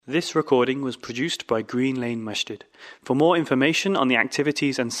This recording was produced by Green Lane Masjid. For more information on the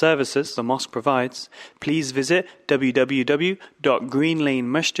activities and services the mosque provides, please visit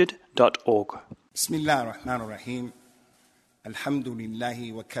www.greenlanemasjid.org. Bismillah ar-Rahman ar-Rahim.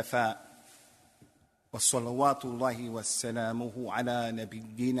 Alhamdulillahi wa kafa. Wa salawatullahi wa salamuhu ala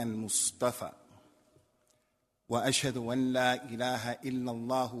nabiyyina al-Mustafa. Wa ashhadu an la ilaha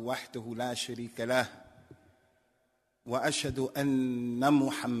illallah wahdahu la sharika lah. وأشهد أن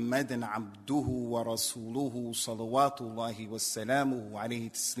محمدًا عبده ورسوله صلوات الله وسلامه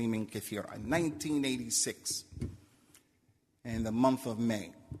عليه تسليمًا كثيرًا. 1986, in the month of May,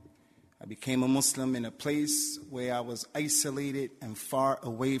 I became a Muslim in a place where I was isolated and far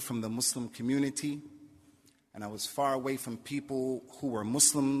away from the Muslim community, and I was far away from people who were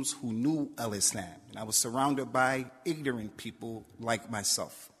Muslims who knew al-Islam, and I was surrounded by ignorant people like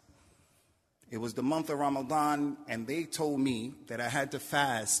myself. It was the month of Ramadan, and they told me that I had to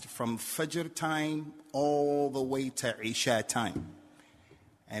fast from Fajr time all the way to Isha time.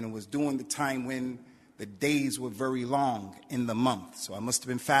 And it was during the time when the days were very long in the month. So I must have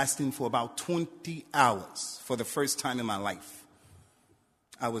been fasting for about 20 hours for the first time in my life.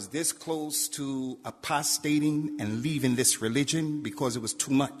 I was this close to apostating and leaving this religion because it was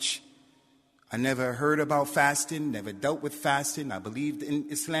too much. I never heard about fasting, never dealt with fasting. I believed in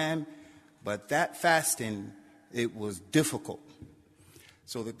Islam. But that fasting, it was difficult.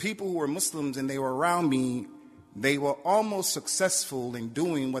 So the people who were Muslims and they were around me, they were almost successful in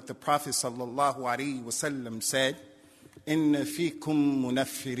doing what the Prophet sallallahu alaihi wasallam said, "Inna fikum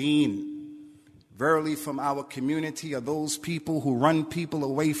munaffirin." Verily from our community are those people who run people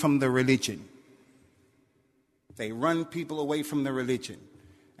away from the religion. They run people away from the religion.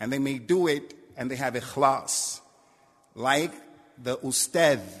 And they may do it and they have ikhlas. Like the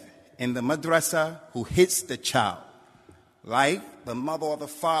ustadh in the madrasa who hits the child, like the mother or the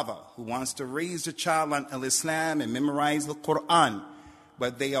father who wants to raise the child on al-Islam and memorize the Quran,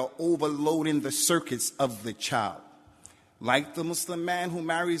 but they are overloading the circuits of the child, like the Muslim man who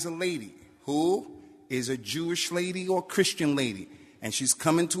marries a lady who is a Jewish lady or Christian lady, and she's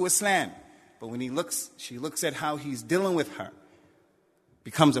coming to Islam, but when she looks at how he's dealing with her,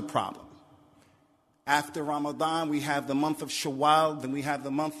 becomes a problem. After Ramadan, we have the month of Shawwal, then we have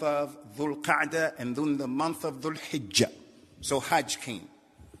the month of Dhul Qa'dah, and then the month of Dhul Hijjah. So Hajj came.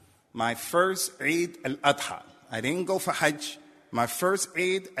 My first Eid al-Adha. I didn't go for Hajj. My first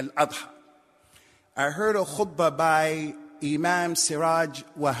Eid al-Adha. I heard a khutbah by Imam Siraj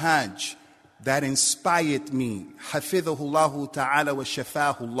Wahaj that inspired me. Hafidhahullahu ta'ala wa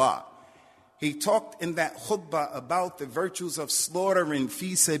shafahullah. He talked in that khutbah about the virtues of slaughtering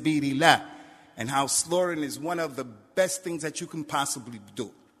fi sabilillah, and how slaughtering is one of the best things that you can possibly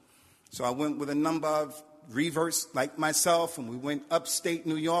do. So I went with a number of reverts like myself, and we went upstate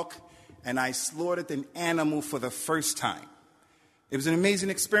New York, and I slaughtered an animal for the first time. It was an amazing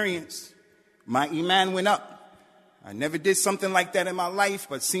experience. My iman went up. I never did something like that in my life,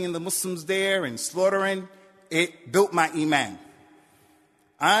 but seeing the Muslims there and slaughtering, it built my iman.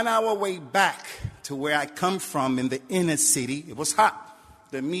 On our way back to where I come from in the inner city, it was hot.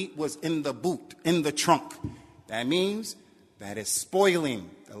 The meat was in the boot, in the trunk. That means that it's spoiling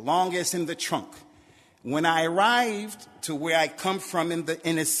the longest in the trunk. When I arrived to where I come from in the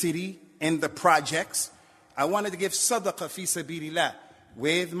inner city, in the projects, I wanted to give sadaqah fi sabilillah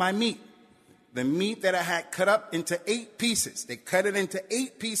with my meat. The meat that I had cut up into 8 pieces. They cut it into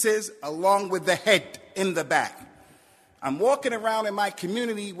 8 pieces along with the head in the back. I'm walking around in my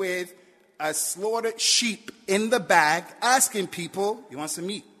community with a slaughtered sheep in the bag, asking people, "You want some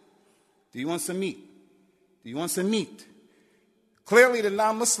meat? Do you want some meat? Do you want some meat?" Clearly, the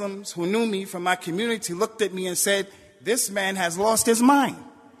non-Muslims who knew me from my community looked at me and said, "This man has lost his mind.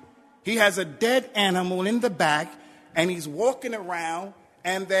 He has a dead animal in the bag, and he's walking around,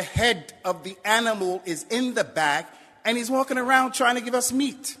 and the head of the animal is in the bag, and he's walking around trying to give us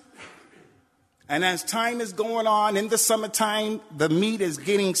meat." And as time is going on, in the summertime, the meat is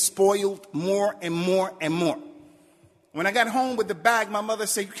getting spoiled more and more and more. When I got home with the bag, my mother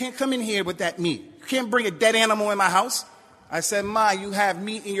said, "You can't come in here with that meat. You can't bring a dead animal in my house." I said, "Ma, you have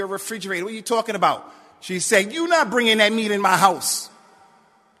meat in your refrigerator. What are you talking about?" She said, "You're not bringing that meat in my house."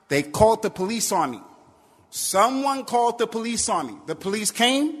 They called the police on me. Someone called the police on me. The police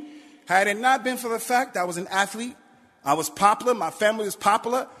came. Had it not been for the fact I was an athlete, I was popular, my family was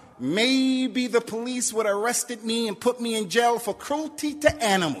popular, maybe the police would have arrested me and put me in jail for cruelty to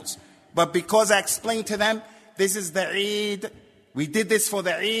animals. But because I explained to them, this is the Eid, we did this for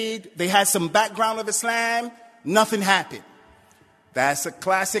the Eid, they had some background of Islam, nothing happened. That's a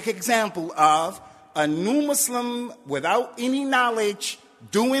classic example of a new Muslim without any knowledge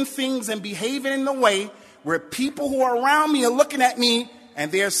doing things and behaving in a way where people who are around me are looking at me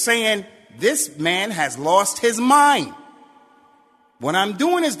and they're saying, this man has lost his mind. What I'm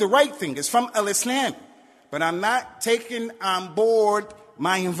doing is the right thing. It's from Al-Islam. But I'm not taking on board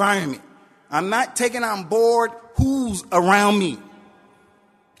my environment. I'm not taking on board who's around me.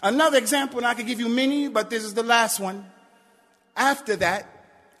 Another example, and I could give you many, but this is the last one. After that,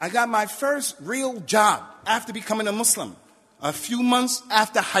 I got my first real job after becoming a Muslim. A few months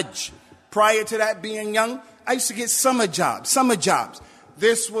after Hajj. Prior to that, being young, I used to get summer jobs.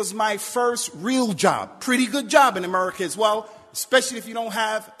 This was my first real job. Pretty good job in America as well, especially if you don't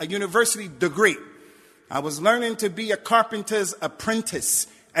have a university degree. I was learning to be a carpenter's apprentice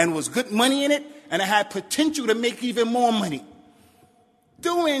and was good money in it, and I had potential to make even more money.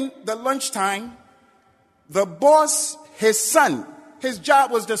 During the lunchtime, the boss, his son, his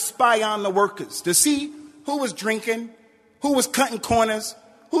job was to spy on the workers, to see who was drinking, who was cutting corners,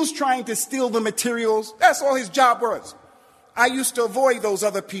 who's trying to steal the materials. That's all his job was. I used to avoid those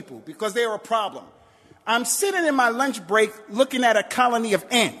other people because they were a problem. I'm sitting in my lunch break looking at a colony of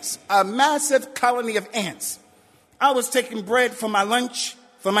ants, a massive colony of ants. I was taking bread for my lunch,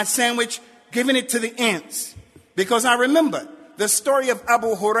 for my sandwich, giving it to the ants. Because I remember the story of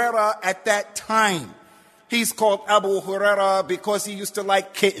Abu Huraira at that time. He's called Abu Huraira because he used to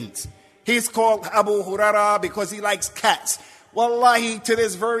like kittens. He's called Abu Huraira because he likes cats. Wallahi, to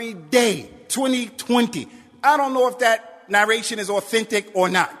this very day, 2020, I don't know if that narration is authentic or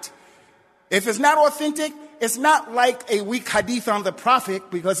not. If it's not authentic, it's not like a weak hadith on the Prophet,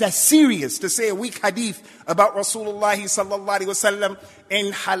 because that's serious to say a weak hadith about Rasulullah sallallahu alaihi wasallam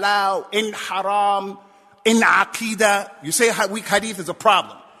in halal, in haram, in aqidah. You say a weak hadith is a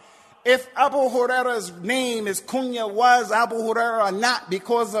problem. If Abu Huraira's name, his kunya was Abu Huraira or not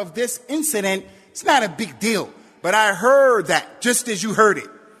because of this incident, it's not a big deal. But I heard that just as you heard it.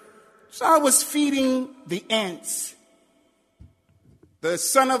 So I was feeding the ants. The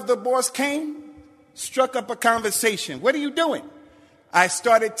son of the boss came, struck up a conversation. What are you doing? I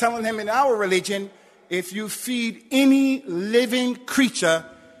started telling him in our religion, if you feed any living creature,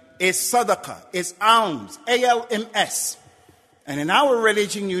 it's sadaqah, it's alms, ALMS. And in our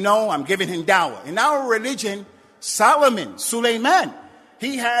religion, you know, I'm giving him dawah. In our religion, Sulaiman,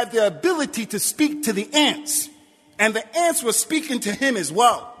 he had the ability to speak to the ants. And the ants were speaking to him as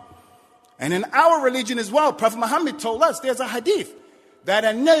well. And in our religion as well, Prophet Muhammad told us, there's a hadith, that a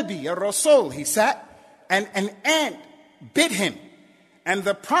Nabi, a Rasul, he sat, and an ant bit him. And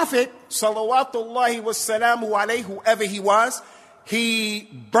the Prophet, salawatullahi wassalamu alayhi, whoever he was, he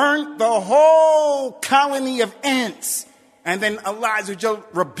burnt the whole colony of ants. And then Allah Azza wa Jal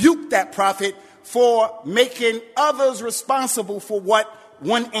rebuked that Prophet for making others responsible for what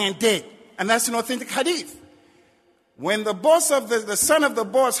one ant did. And that's an authentic hadith. When the boss of the son of the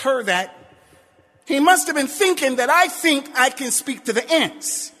boss heard that, he must have been thinking that I think I can speak to the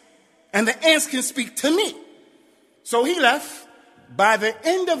ants, and the ants can speak to me. So he left. By the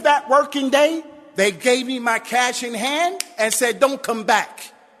end of that working day, they gave me my cash in hand and said, don't come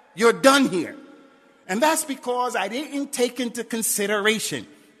back. You're done here. And that's because I didn't take into consideration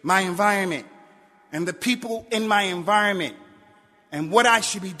my environment and the people in my environment and what I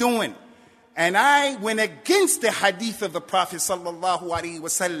should be doing. And I went against the hadith of the Prophet sallallahu alaihi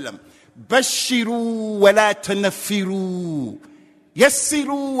wasallam. Bashiru wa la tanaffiru.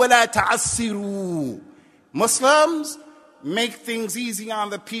 Yassiru wa la ta'assiru. Muslims, make things easy on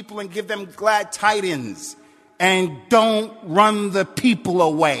the people and give them glad tidings. And don't run the people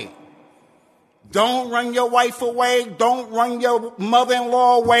away. Don't run your wife away. Don't run your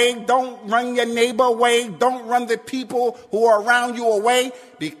mother-in-law away. Don't run your neighbor away. Don't run the people who are around you away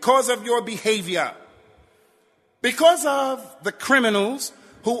because of your behavior. Because of the criminals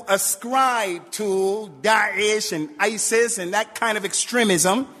who ascribe to Daesh and ISIS and that kind of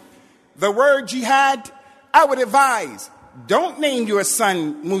extremism, the word jihad, I would advise, don't name your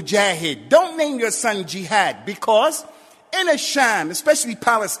son Mujahid. Don't name your son Jihad, because in Asham, especially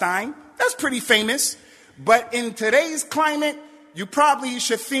Palestine, that's pretty famous. But in today's climate, you probably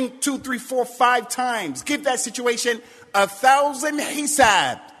should think 2, 3, 4, 5 times. Give that situation 1,000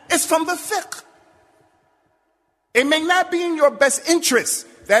 hisab. It's from the fiqh. It may not be in your best interest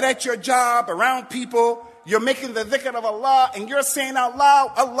that at your job, around people, you're making the dhikr of Allah and you're saying out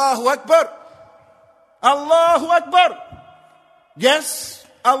loud, Allahu Akbar. Allahu Akbar. Yes,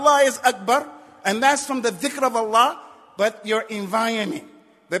 Allah is Akbar, and that's from the dhikr of Allah, but your environment,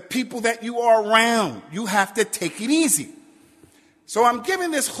 the people that you are around, you have to take it easy. So I'm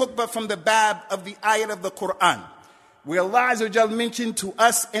giving this khutbah from the bab of the ayat of the Quran, where Allah Azza wa Jal mentioned to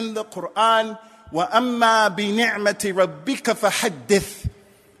us in the Quran, وَأَمَّا بِنِعْمَةِ رَبِّكَ فَحَدِّثْ.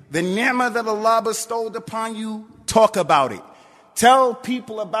 The ni'mah that Allah bestowed upon you, talk about it. Tell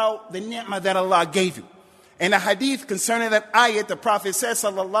people about the ni'mah that Allah gave you. In a hadith concerning that ayat, the Prophet says,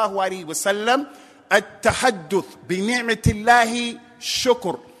 sallallahu alaihi wasallam, at-tahadduth bi ni'matillahi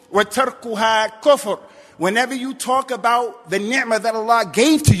shukr wa tarkuha kufr. Whenever you talk about the ni'mah that Allah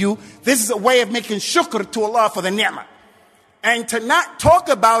gave to you, this is a way of making shukr to Allah for the ni'mah. And to not talk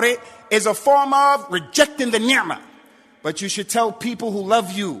about it is a form of rejecting the ni'mah. But you should tell people who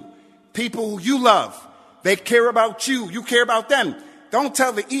love you, people who you love, they care about you, you care about them. Don't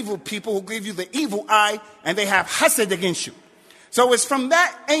tell the evil people who give you the evil eye and they have hasad against you. So it's from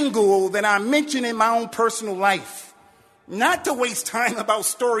that angle that I'm mentioning my own personal life. Not to waste time about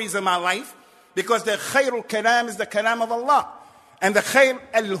stories of my life, because the khairul kalam is the kalam of Allah. And the khair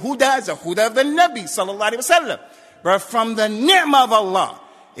al-huda is the huda of the Nabi sallallahu alaihi wasallam. But from the ni'mah of Allah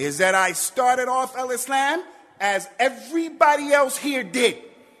is that I started off al-Islam as everybody else here did.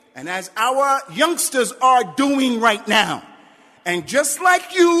 And as our youngsters are doing right now. And just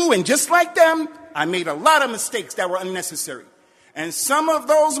like you and just like them, I made a lot of mistakes that were unnecessary. And some of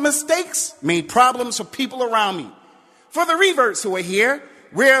those mistakes made problems for people around me. For the reverts who are here,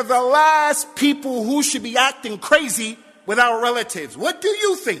 we're the last people who should be acting crazy with our relatives. What do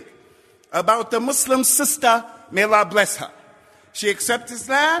you think about the Muslim sister, may Allah bless her? She accepts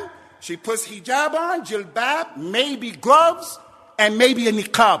Islam, she puts hijab on, jilbab, maybe gloves, and maybe a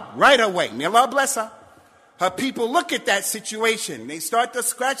niqab right away. May Allah bless her. Her people look at that situation. They start to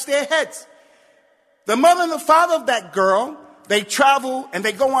scratch their heads. The mother and the father of that girl, they travel and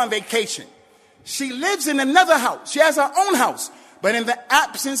they go on vacation. She lives in another house. She has her own house. But in the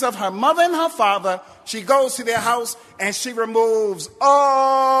absence of her mother and her father, she goes to their house and she removes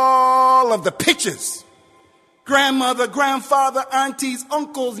all of the pictures. Grandmother, grandfather, aunties,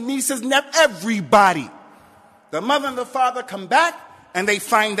 uncles, nieces, everybody. The mother and the father come back and they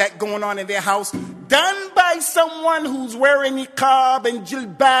find that going on in their house, done by someone who's wearing niqab and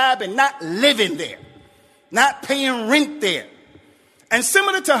jilbab and not living there, not paying rent there. And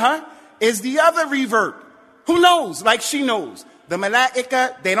similar to her is the other revert, who knows, like she knows. The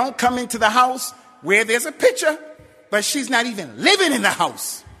malaika, they don't come into the house where there's a picture, but she's not even living in the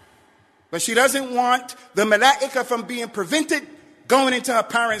house. But she doesn't want the malaika from being prevented going into her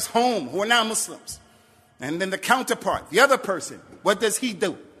parents' home, who are now Muslims. And then the counterpart, the other person, what does he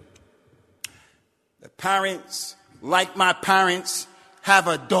do? The parents, like my parents, have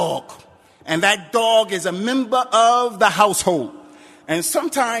a dog. And that dog is a member of the household. And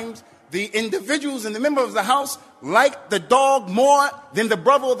sometimes the individuals and the members of the house like the dog more than the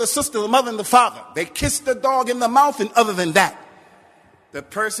brother or the sister, the mother and the father. They kiss the dog in the mouth, and other than that, the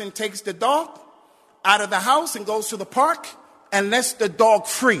person takes the dog out of the house and goes to the park and lets the dog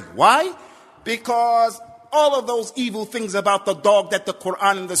free. Why? Because all of those evil things about the dog that the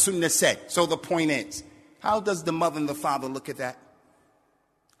Quran and the Sunnah said. So the point is, how does the mother and the father look at that?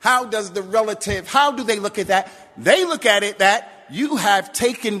 How does the relative, how do they look at that? They look at it that you have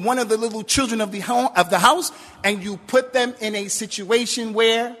taken one of the little children of the house and you put them in a situation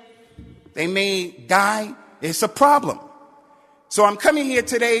where they may die. It's a problem. So I'm coming here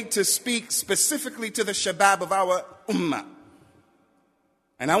today to speak specifically to the shabab of our ummah.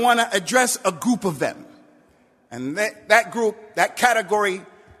 And I want to address a group of them. And that group, that category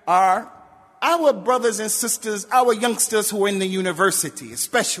are our brothers and sisters, our youngsters who are in the university,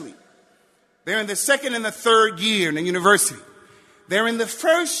 especially. They're in the second and the third year in the university. They're in the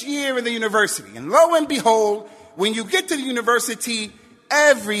first year in the university. And lo and behold, when you get to the university,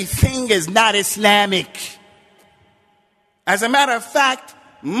 everything is not Islamic. As a matter of fact,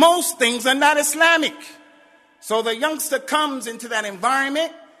 most things are not Islamic. So the youngster comes into that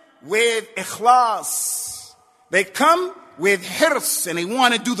environment with ikhlas. They come with hirs and they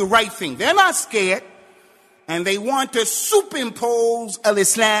want to do the right thing. They're not scared. And they want to superimpose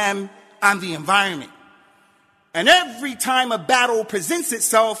al-Islam on the environment. And every time a battle presents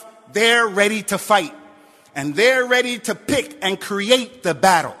itself, they're ready to fight. And they're ready to pick and create the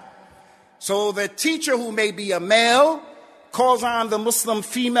battle. So the teacher, who may be a male, calls on the Muslim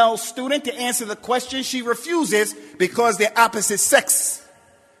female student to answer the question. She refuses because they're opposite sex.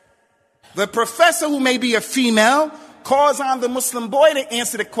 The professor, who may be a female, calls on the Muslim boy to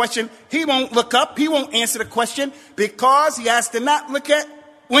answer the question. He won't look up. He won't answer the question because he has to not look at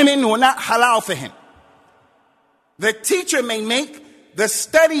women who are not halal for him. The teacher may make the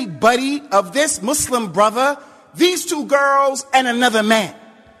study buddy of this Muslim brother, these two girls, and another man.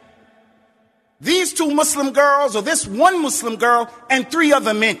 These two Muslim girls, or this one Muslim girl, and three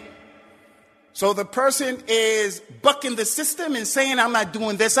other men. So the person is bucking the system and saying, I'm not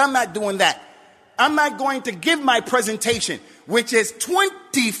doing this, I'm not doing that. I'm not going to give my presentation, which is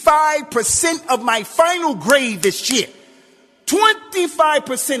 25% of my final grade this year.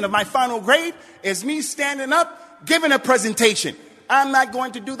 25% of my final grade is me standing up, giving a presentation. I'm not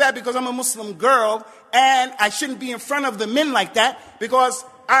going to do that because I'm a Muslim girl, and I shouldn't be in front of the men like that, because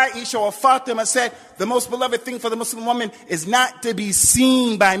Aisha or Fatima said the most beloved thing for the Muslim woman is not to be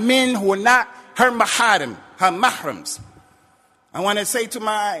seen by men who are not her maharim, her mahrams. I want to say to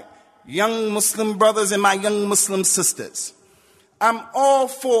my young Muslim brothers and my young Muslim sisters, I'm all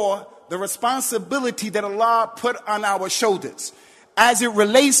for the responsibility that Allah put on our shoulders as it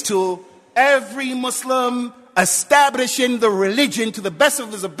relates to every Muslim establishing the religion to the best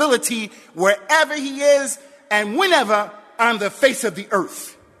of his ability wherever he is and whenever on the face of the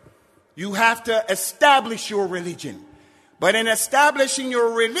earth. You have to establish your religion. But in establishing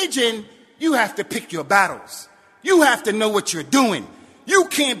your religion, you have to pick your battles. You have to know what you're doing. You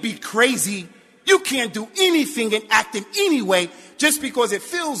can't be crazy. You can't do anything and act in any way just because it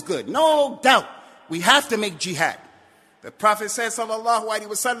feels good. No doubt. We have to make jihad. The Prophet says, sallallahu alaihi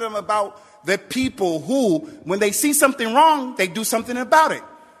wasallam, about the people who, when they see something wrong, they do something about it.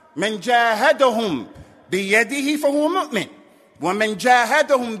 Man jahadahum biyadihi fahuwa mu'min. Wa man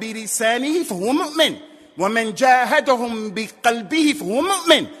jahadahum bilisanihi fahuwa mu'min. Wa man jahadahum biqalbihi fahuwa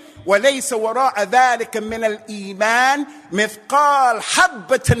mu'min. وليس وراء ذلك من الإيمان مثقال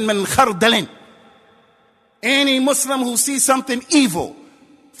حبة من خردل. Any Muslim who sees something evil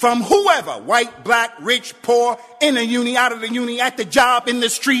from whoever, white, black, rich, poor, in the uni, out of the uni, at the job, in the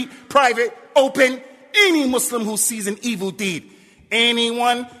street, private, open, any Muslim who sees an evil deed,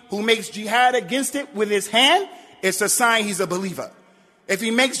 anyone who makes jihad against it with his hand, it's a sign he's a believer. If he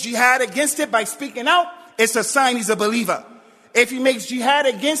makes jihad against it by speaking out, it's a sign he's a believer. If he makes jihad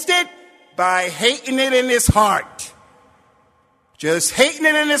against it by hating it in his heart. Just hating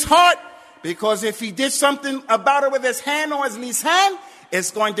it in his heart, because if he did something about it with his hand or his lisan,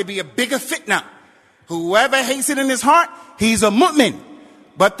 it's going to be a bigger fitna. Whoever hates it in his heart, he's a mu'min.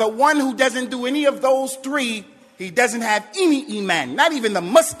 But the one who doesn't do any of those three, he doesn't have any iman, not even the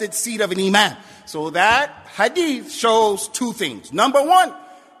mustard seed of an iman. So that hadith shows two things. Number one,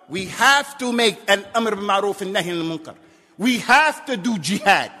 we have to make al-amr bil-ma'ruf and nahy al-munkar. We have to do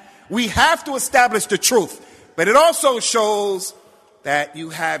jihad. We have to establish the truth. But it also shows that you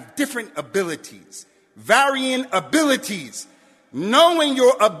have different abilities, varying abilities. Knowing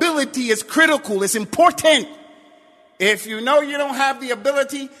your ability is critical, it's important. If you know you don't have the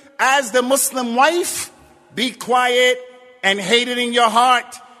ability, as the Muslim wife, be quiet and hate it in your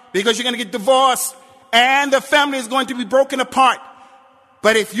heart, because you're going to get divorced and the family is going to be broken apart.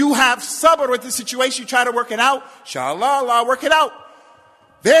 But if you have sabr with the situation, you try to work it out, inshallah, Allah work it out.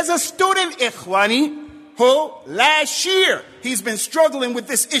 There's a student, Ikhwani, who last year, he's been struggling with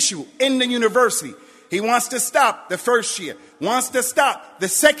this issue in the university. He wants to stop the first year, wants to stop the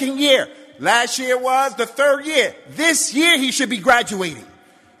second year. Last year was the third year. This year, he should be graduating.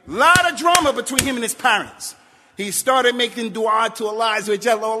 A lot of drama between him and his parents. He started making dua to Allah,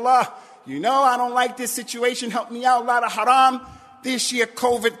 Allah, you know, I don't like this situation. Help me out. A lot of haram. This year,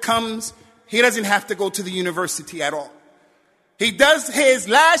 COVID comes. He doesn't have to go to the university at all. He does his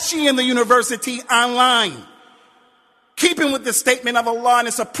last year in the university online. Keeping with the statement of Allah, and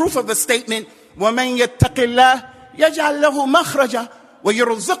it's a proof of the statement, وَمَنْ يَتَّقِ اللَّهِ يَجْعَلْ لَهُ مَخْرَجًا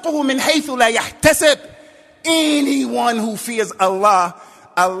وَيَرْزُقْهُ مِنْ حَيْثُ لَا يَحْتَسِبْ. Anyone who fears Allah,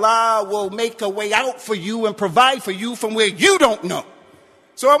 Allah will make a way out for you and provide for you from where you don't know.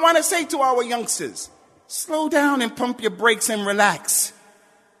 So I want to say to our youngsters, slow down and pump your brakes and relax.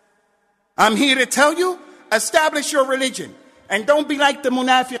 I'm here to tell you, establish your religion. And don't be like the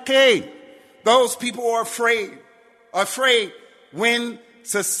munafiqeen. Those people are afraid when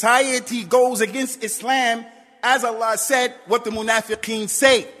society goes against Islam, as Allah said, what the munafiqeen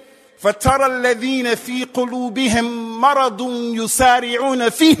say. فَتَرَى الَّذِينَ فِي قُلُوبِهِمْ مَرَضٌ يُسَارِعُونَ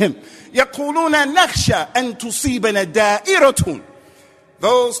فِيهِمْ يَقُولُونَ نَخْشَى أَن تُصِيبَنَا دَائِرَةٌ.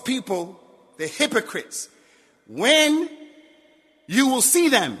 Those people, the hypocrites, when you will see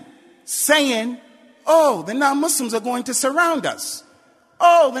them saying, oh, the non-Muslims are going to surround us.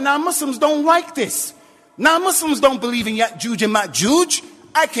 Oh, the non-Muslims don't like this. Non-Muslims don't believe in Ya'juj and Ma'juj.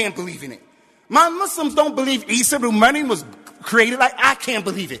 I can't believe in it. Non-Muslims don't believe Isa ibn Maryam was created. Like, I can't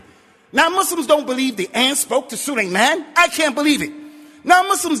believe it. Non-Muslims don't believe the ant spoke to Sulaiman. I can't believe it.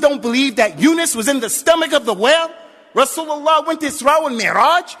 Non-Muslims don't believe that Yunus was in the stomach of the whale. Rasulullah went to Isra and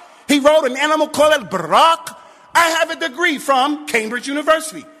Miraj. He rode an animal called al-Buraq. I have a degree from Cambridge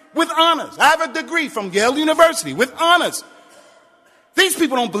University with honors. I have a degree from Yale University with honors. These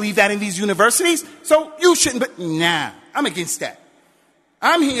people don't believe that in these universities, so you shouldn't. But nah, I'm against that.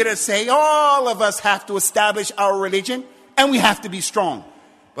 I'm here to say all of us have to establish our religion and we have to be strong.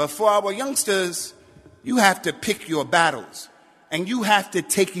 But for our youngsters, you have to pick your battles and you have to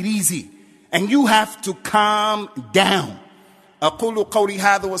take it easy and you have to calm down. أقول قولي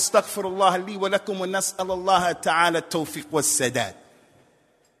هذا واستغفر الله لي ولكم ونسأل الله تعالى التوفيق والسداد.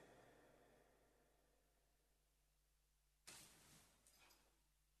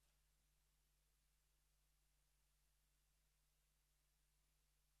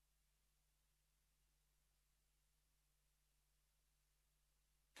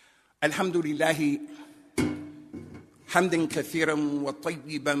 الحمد لله حمدا كثيرا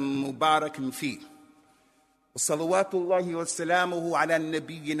وطيبا مباركا فيه وصلوات الله وسلامه على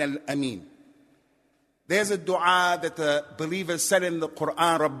نبينا الأمين. There's a dua that the believers said in the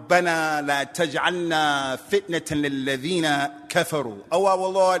Quran, رَبَّنَا لَا تَجْعَلْنَا فِتْنَةً لِلَّذِينَ كَفَرُوا. Oh our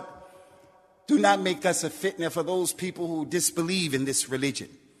Lord, do not make us a fitna for those people who disbelieve in this religion.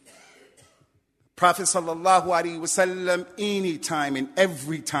 Prophet sallallahu alaihi wasallam, any time and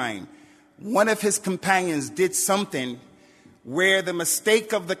every time, one of his companions did something where the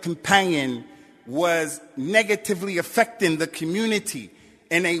mistake of the companion was negatively affecting the community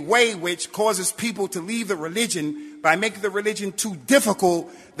in a way which causes people to leave the religion by making the religion too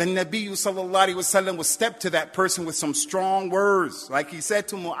difficult, the Nabi sallallahu alaihi wasallam would step to that person with some strong words. Like he said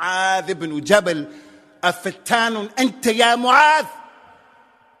to Mu'adh ibn Jabal, أَفَتَّانٌ أَنْتَ يَا مُعَاذ.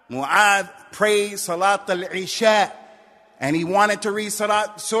 Mu'adh prayed Salat al-Isha and he wanted to read Surah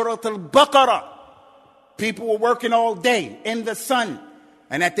al-Baqarah. People were working all day in the sun.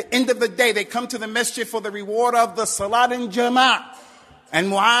 And at the end of the day, they come to the masjid for the reward of the Salat in Jama'ah. And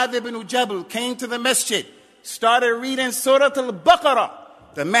Mu'adh ibn Jabal came to the masjid, started reading Surah al-Baqarah.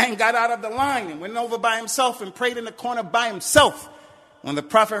 The man got out of the line and went over by himself and prayed in the corner by himself. When the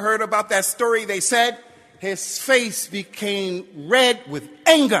Prophet heard about that story, they said his face became red with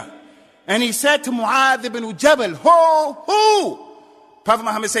anger. And he said to Mu'adh ibn Jabal, who? Prophet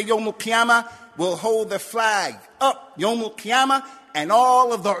Muhammad said, Yawm al-Qiyamah will hold the flag up. Yawm al-Qiyamah, and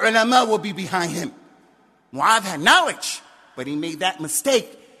all of the ulama will be behind him. Mu'adh had knowledge, but he made that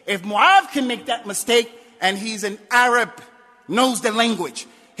mistake. If Mu'adh can make that mistake, and he's an Arab, knows the language,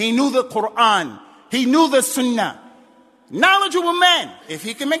 he knew the Quran, he knew the Sunnah, knowledgeable man, if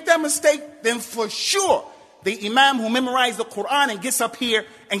he can make that mistake, then for sure, the Imam who memorized the Quran and gets up here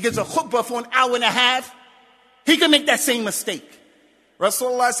and gives a khutbah for an hour and a half, he can make that same mistake.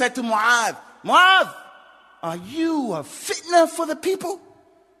 Rasulullah said to Mu'adh, Mu'adh, are you a fitna for the people?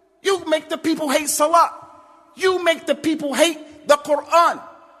 You make the people hate Salah. You make the people hate the Quran.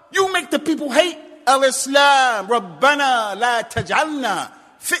 You make the people hate al-Islam. Rabbana la taj'alna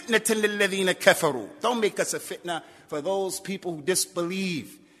fitnatan lilladhina kafaru. Don't make us a fitna for those people who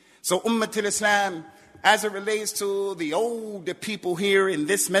disbelieve. So Ummatul Islam, as it relates to the older people here in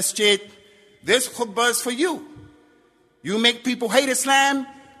this masjid, this khutbah is for you. You make people hate Islam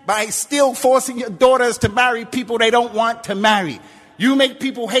by still forcing your daughters to marry people they don't want to marry. You make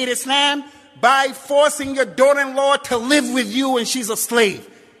people hate Islam by forcing your daughter-in-law to live with you and she's a slave.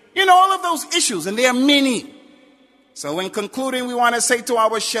 You know, all of those issues, and there are many. So in concluding, we want to say to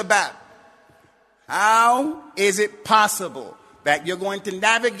our shabab, how is it possible that you're going to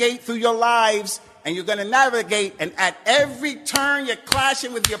navigate through your lives and you're going to navigate and at every turn you're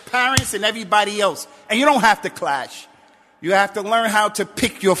clashing with your parents and everybody else? And you don't have to clash. You have to learn how to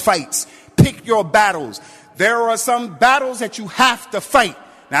pick your fights, pick your battles. There are some battles that you have to fight.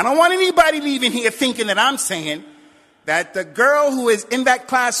 Now, I don't want anybody leaving here thinking that I'm saying that the girl who is in that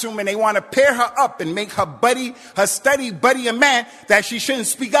classroom and they want to pair her up and make her buddy, her study buddy a man, that she shouldn't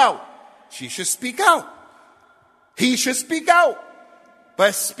speak out. She should speak out. He should speak out.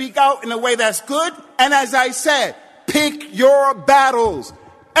 But speak out in a way that's good. And as I said, pick your battles.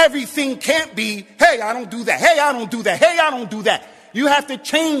 Everything can't be, hey, I don't do that. Hey, I don't do that. Hey, I don't do that. You have to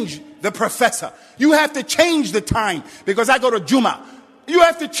change the professor. You have to change the time because I go to Juma. You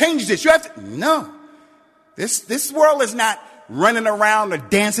have to change this. You have to, no. This world is not running around or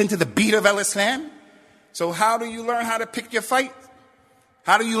dancing to the beat of Islam. So how do you learn how to pick your fight?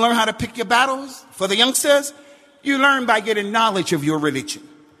 How do you learn how to pick your battles? For the youngsters, you learn by getting knowledge of your religion.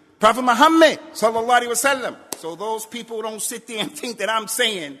 Prophet Muhammad, sallallahu alaihi wasallam. So those people don't sit there and think that I'm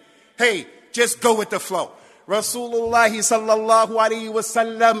saying, hey, just go with the flow. Rasulullah sallallahu alaihi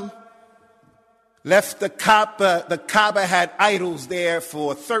wasallam left the Kaaba. The Kaaba had idols there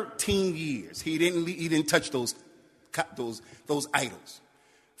for 13 years. He didn't touch those idols.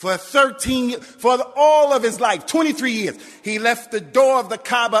 For 13 years, for all of his life, 23 years, he left the door of the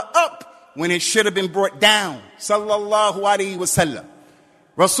Kaaba up when it should have been brought down. Sallallahu alaihi wasallam.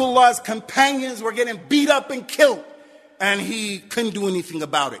 Rasulullah's companions were getting beat up and killed. and he couldn't do anything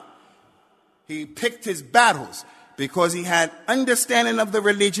about it. He picked his battles because he had understanding of the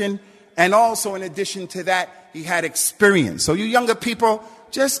religion, and also in addition to that, he had experience. So you younger people,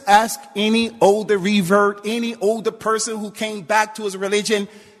 just ask any older revert, any older person who came back to his religion,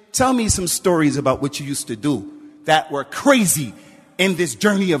 tell me some stories about what you used to do that were crazy in this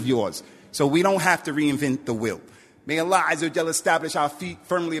journey of yours. So we don't have to reinvent the wheel. May Allah Azza wa Jalla establish our feet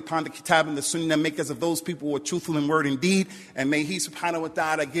firmly upon the Kitab and the Sunnah, make us of those people who are truthful in word and deed, and may He subhanahu wa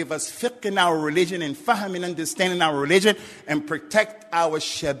ta'ala give us fiqh in our religion and fahm in understanding our religion, and protect our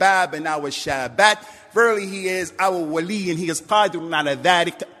shabab and our shabat. Verily He is our wali and He is qadirun ala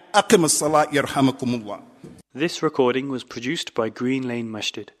dhalik. Aqim as-salat yarhamakumullah. This recording was produced by Green Lane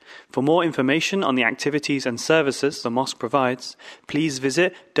Masjid. For more information on the activities and services the mosque provides, please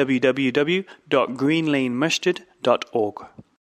visit www.greenlanemasjid.org.